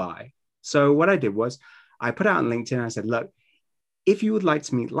from Dubai. So what I did was I put out on LinkedIn, I said, look, if you would like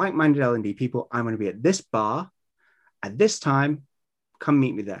to meet like-minded L&D people, I'm going to be at this bar at this time. Come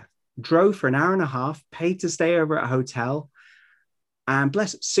meet me there. Drove for an hour and a half, paid to stay over at a hotel, and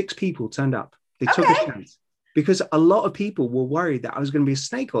bless it, 6 people turned up. They took a Okay. chance because a lot of people were worried that I was going to be a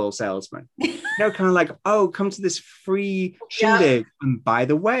snake oil salesman. Kind of like, oh, come to this free Yeah. shindig, and by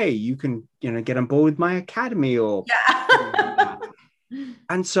the way, you can, get on board with my academy or something like Yeah. that.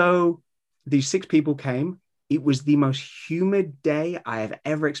 And so these 6 people came. It was the most humid day I have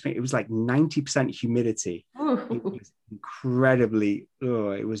ever experienced. It was like 90% humidity. It Ooh. was incredibly,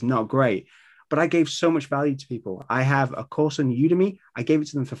 it was not great. But I gave so much value to people. I have a course on Udemy. I gave it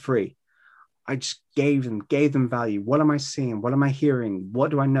to them for free. I just gave them value. What am I seeing? What am I hearing?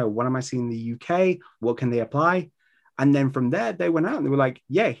 What do I know? What am I seeing in the UK? What can they apply? And then from there, they went out and they were like,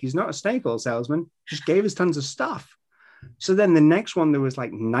 yeah, he's not a snake oil salesman. Just gave us tons of stuff. So then the next one, there was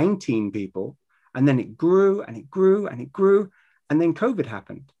like 19 people. And then it grew and it grew and it grew. And then COVID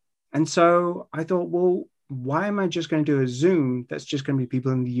happened. And so I thought, well, why am I just going to do a Zoom that's just going to be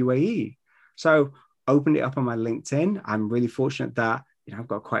people in the UAE? So opened it up on my LinkedIn. I'm really fortunate that, I've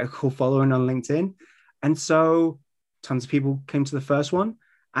got quite a cool following on LinkedIn. And so tons of people came to the first one.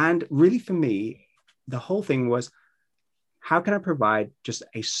 And really for me, the whole thing was, how can I provide just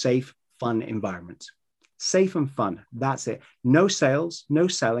a safe, fun environment? Safe and fun. That's it. No sales, no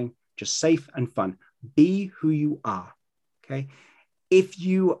selling, just safe and fun. Be who you are. Okay. If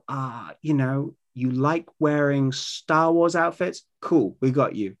you are, you like wearing Star Wars outfits, cool. We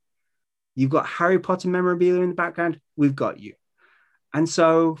got you. You've got Harry Potter memorabilia in the background, we've got you. And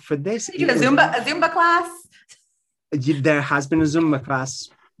so for this, Did you do a Zumba class? There has been a Zumba class,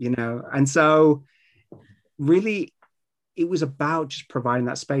 and so really it was about just providing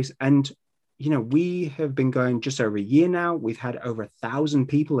that space. And, we have been going just over a year now. We've had over 1,000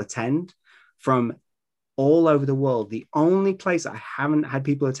 people attend from all over the world. The only place I haven't had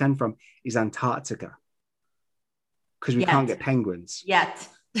people attend from is Antarctica because we can't get penguins. Yet.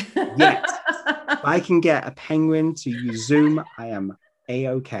 If I can get a penguin to use Zoom, I am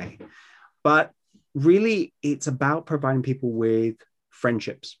A-okay. But really, it's about providing people with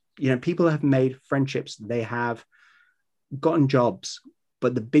friendships. People have made friendships. They have gotten jobs.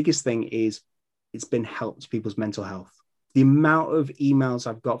 But the biggest thing is it's been helped people's mental health. The amount of emails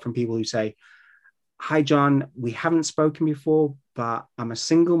I've got from people who say, hi, John, we haven't spoken before, but I'm a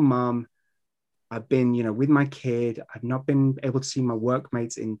single mom. I've been, with my kid. I've not been able to see my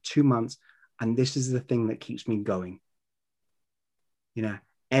workmates in 2 months. And this is the thing that keeps me going.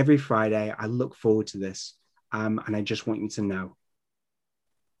 Every Friday, I look forward to this. And I just want you to know.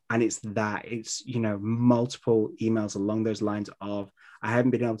 And it's multiple emails along those lines of, I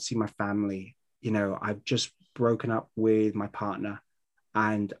haven't been able to see my family. I've just broken up with my partner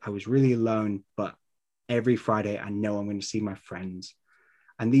and I was really alone, but every Friday, I know I'm going to see my friends.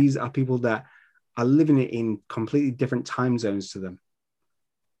 And these are people that are living it in completely different time zones to them,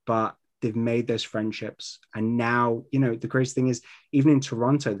 but they've made those friendships. And now, the greatest thing is, even in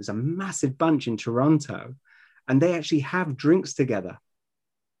Toronto, there's a massive bunch in Toronto, and they actually have drinks together.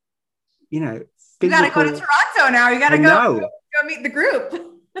 You got to go to Toronto now. You got to go meet the group.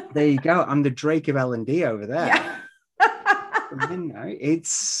 There you go. I'm the Drake of L&D over there. Yeah.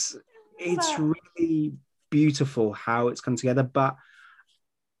 It's really beautiful how it's come together. But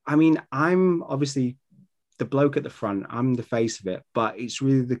I mean, I'm obviously the bloke at the front. I'm the face of it, but it's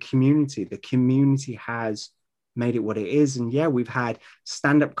really the community. The community has made it what it is. And yeah, we've had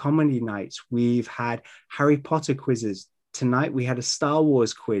stand-up comedy nights. We've had Harry Potter quizzes. Tonight we had a Star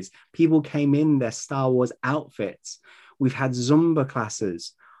Wars quiz. People came in their Star Wars outfits. We've had Zumba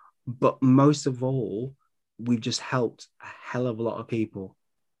classes. But most of all, we've just helped a hell of a lot of people.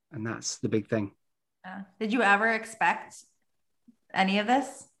 And that's the big thing. Did you ever expect any of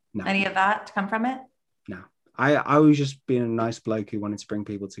this? No. Any of that to come from it? No. I was just being a nice bloke who wanted to bring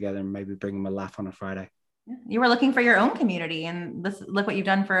people together and maybe bring them a laugh on a Friday. You were looking for your own community, and look what you've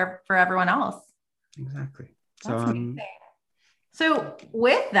done for everyone else. Exactly. That's amazing. So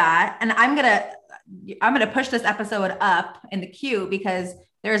with that, and I'm gonna push this episode up in the queue because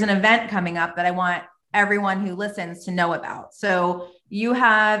there's an event coming up that I want everyone who listens to know about. So you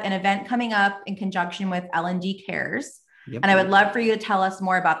have an event coming up in conjunction with L&D Cares. Yep. And I would love for you to tell us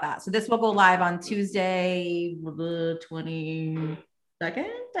more about that. So this will go live on Tuesday, the 22nd,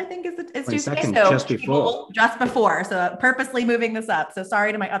 I think it's Tuesday. So just before. So purposely moving this up. So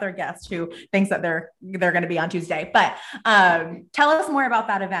sorry to my other guest who thinks that they're going to be on Tuesday, but tell us more about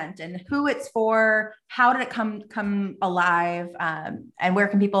that event and who it's for, how did it come alive, and where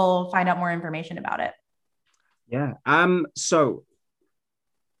can people find out more information about it? Yeah. So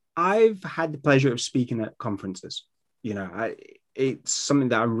I've had the pleasure of speaking at conferences. it's something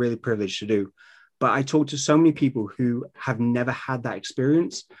that I'm really privileged to do. But I talk to so many people who have never had that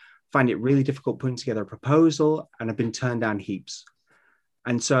experience, find it really difficult putting together a proposal, and have been turned down heaps.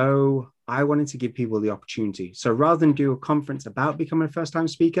 And so I wanted to give people the opportunity. So rather than do a conference about becoming a first time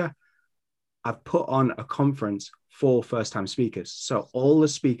speaker, I've put on a conference for first time speakers. So all the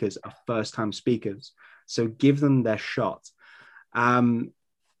speakers are first time speakers. So give them their shot.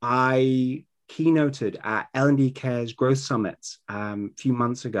 I keynoted at L&D Care's Growth Summit a few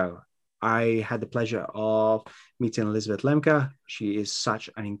months ago. I had the pleasure of meeting Elizabeth Lemke. She is such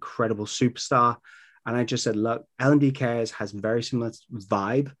an incredible superstar. And I just said, look, L&D Cares has very similar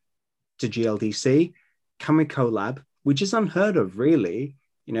vibe to GLDC. Can we collab? Which is unheard of, really,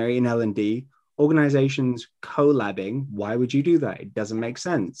 in L&D. Organizations collabing, why would you do that? It doesn't make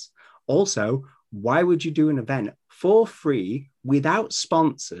sense. Also, why would you do an event for free without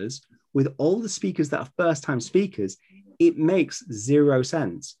sponsors with all the speakers that are first-time speakers? It makes zero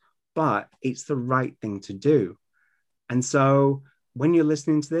sense, but it's the right thing to do. And so when you're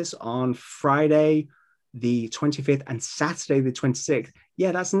listening to this on Friday, the 25th and Saturday, the 26th,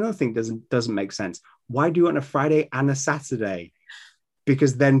 yeah, that's another thing doesn't make sense. Why do it on a Friday and a Saturday?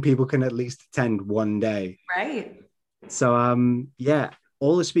 Because then people can at least attend one day. Right. So, yeah,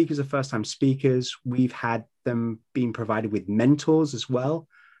 all the speakers are first-time speakers. We've had them being provided with mentors as well.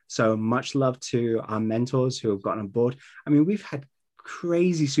 So much love to our mentors who have gotten on board. I mean, we've had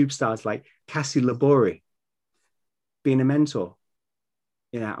crazy superstars like Cassie Labori being a mentor,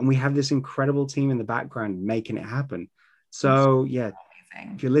 and we have this incredible team in the background making it happen. So, yeah,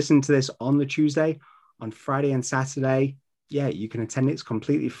 amazing. If you're listening to this on the Tuesday, on Friday and Saturday, yeah, you can attend it. It's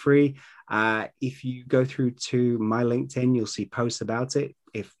completely free. If you go through to my LinkedIn, you'll see posts about it.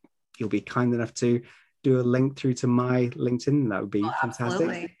 If you'll be kind enough to do a link through to my LinkedIn, that would be fantastic.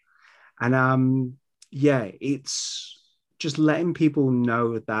 Absolutely. And yeah, it's just letting people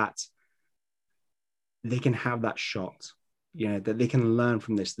know that they can have that shot, that they can learn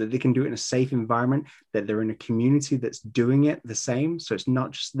from this, that they can do it in a safe environment, that they're in a community that's doing it the same. So it's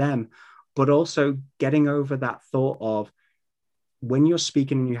not just them, but also getting over that thought of, when you're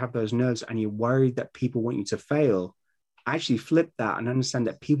speaking and you have those nerves and you're worried that people want you to fail, actually flip that and understand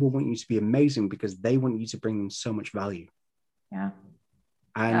that people want you to be amazing because they want you to bring them so much value. Yeah.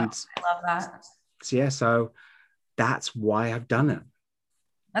 And I love that. So that's why I've done it.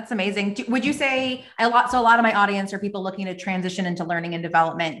 That's amazing. Would you say a lot of my audience are people looking to transition into learning and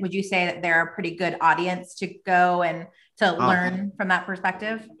development? Would you say that they're a pretty good audience to go and to learn from that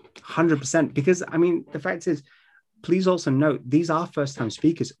perspective? 100%. Because I mean, the fact is, please also note, these are first-time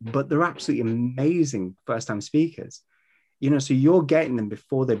speakers, but they're absolutely amazing first-time speakers. So you're getting them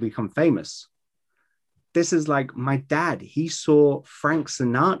before they become famous. This is like my dad. He saw Frank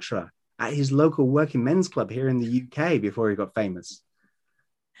Sinatra at his local working men's club here in the UK before he got famous.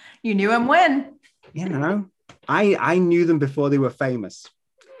 You knew him when? I knew them before they were famous.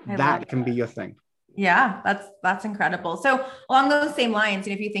 That can be your thing. Yeah, that's incredible. So along those same lines,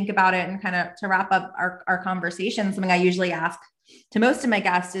 and if you think about it and kind of to wrap up our conversation, something I usually ask to most of my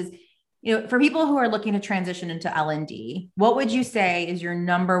guests is, for people who are looking to transition into L&D, what would you say is your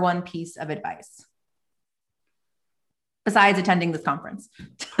number one piece of advice besides attending this conference?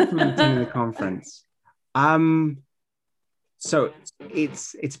 Attending the conference. So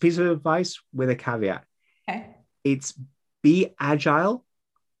it's a piece of advice with a caveat. Okay. It's be agile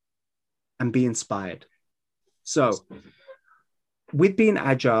and be inspired. So with being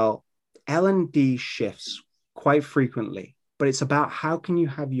agile, L&D shifts quite frequently, but it's about how can you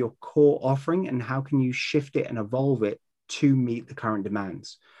have your core offering and how can you shift it and evolve it to meet the current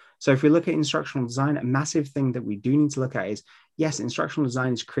demands. So if we look at instructional design, a massive thing that we do need to look at is, yes, instructional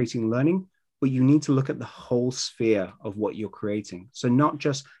design is creating learning, but you need to look at the whole sphere of what you're creating. So not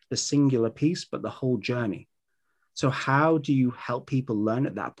just the singular piece, but the whole journey. So how do you help people learn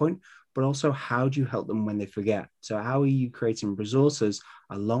at that point? But also, how do you help them when they forget? So how are you creating resources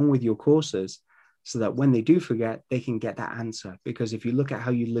along with your courses so that when they do forget, they can get that answer? Because if you look at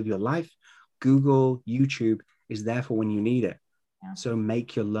how you live your life, Google, YouTube is there for when you need it. Yeah. So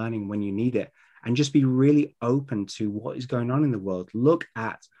make your learning when you need it and just be really open to what is going on in the world. Look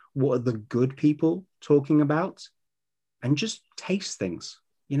at what are the good people talking about and just taste things.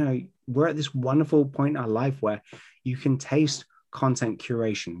 We're at this wonderful point in our life where you can taste content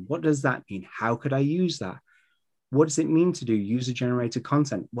curation. What does that mean? How could I use that? What does it mean to do user-generated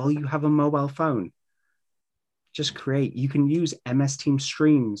content? Well, you have a mobile phone. Just create. You can use MS Teams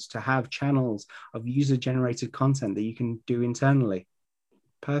streams to have channels of user-generated content that you can do internally.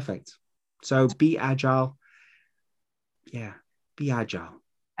 Perfect. So be agile. Yeah, be agile.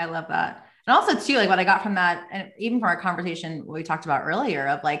 I love that. And also too, like what I got from that, and even from our conversation we talked about earlier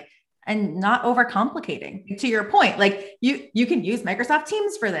of like, and not overcomplicating. To your point, like you can use Microsoft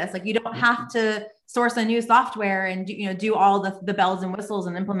Teams for this. Like you don't have to source a new software and do all the bells and whistles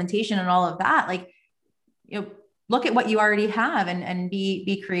and implementation and all of that. Like, look at what you already have and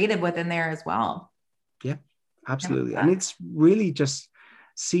be creative within there as well. Yeah, absolutely. And it's really just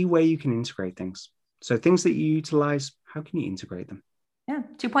see where you can integrate things. So things that you utilize, how can you integrate them? Yeah,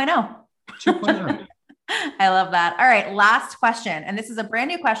 2.0. 2.0. I love that. All right, last question. And this is a brand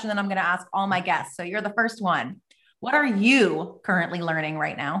new question that I'm going to ask all my guests. So you're the first one. What are you currently learning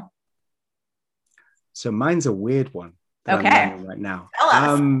right now? So mine's a weird one that I'm learning right now. Tell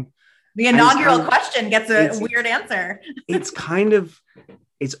us. The inaugural question gets a weird answer. It's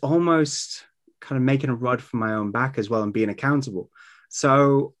almost kind of making a rod for my own back as well and being accountable.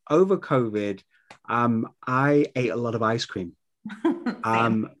 So over COVID, I ate a lot of ice cream.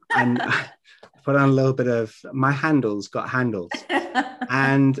 And put on a little bit of my handles got handles.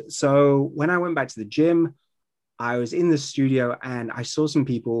 And so when I went back to the gym, I was in the studio and I saw some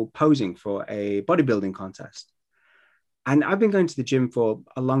people posing for a bodybuilding contest. And I've been going to the gym for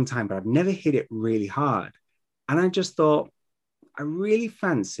a long time, but I've never hit it really hard. And I just thought, I really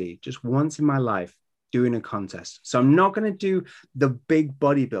fancy just once in my life doing a contest. So I'm not going to do the big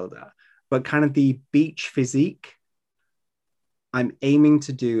bodybuilder, but kind of the beach physique. I'm aiming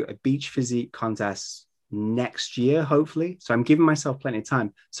to do a beach physique contest next year, hopefully. So I'm giving myself plenty of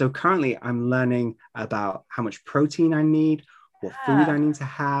time. So currently I'm learning about how much protein I need, what food I need to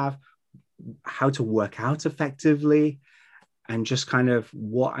have, how to work out effectively, and just kind of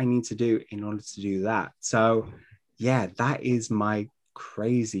what I need to do in order to do that. So yeah, that is my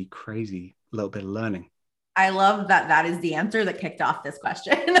crazy little bit of learning. I love that is the answer that kicked off this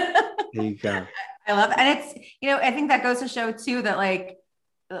question. There you go. I love it. And it's, I think that goes to show too, that like,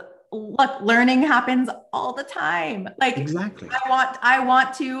 look, learning happens all the time. Like exactly. I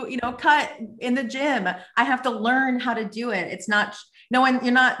want to, cut in the gym. I have to learn how to do it. It's not,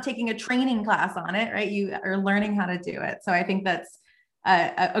 you're not taking a training class on it, right? You are learning how to do it. So I think that's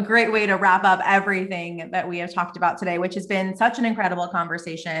a great way to wrap up everything that we have talked about today, which has been such an incredible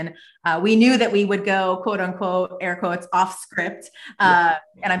conversation. We knew that we would go, quote unquote, air quotes, off script. And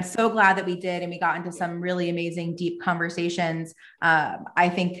I'm so glad that we did. And we got into some really amazing, deep conversations. I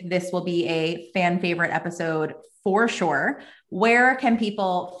think this will be a fan favorite episode for sure. Where can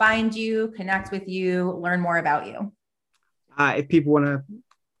people find you, connect with you, learn more about you? If people want to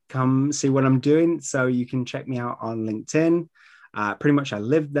come see what I'm doing, so you can check me out on LinkedIn. Pretty much I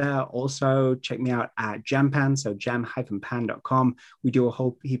live there. Also check me out at Jampan, so jam-pan.com. We do a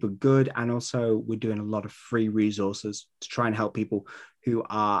whole heap of good, and also we're doing a lot of free resources to try and help people who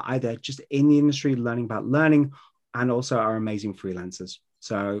are either just in the industry learning about learning, and also are amazing freelancers.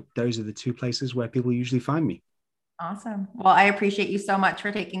 So those are the two places where people usually find me. Awesome. Well, I appreciate you so much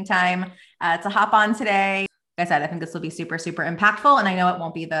for taking time to hop on today. Like I said, I think this will be super, super impactful, and I know it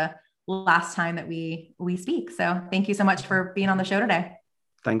won't be the last time that we speak. So thank you so much for being on the show today.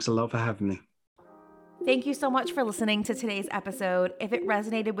 Thanks a lot for having me. Thank you so much for listening to today's episode. If it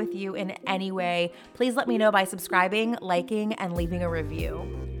resonated with you in any way, please let me know by subscribing, liking, and leaving a review.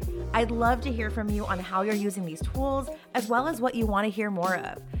 I'd love to hear from you on how you're using these tools, as well as what you want to hear more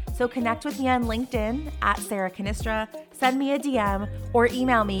of. So connect with me on LinkedIn at Sarah Canistra, send me a DM, or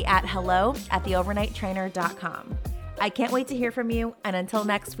email me at hello@theovernighttrainer.com. I can't wait to hear from you. And until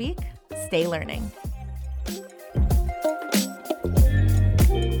next week, stay learning.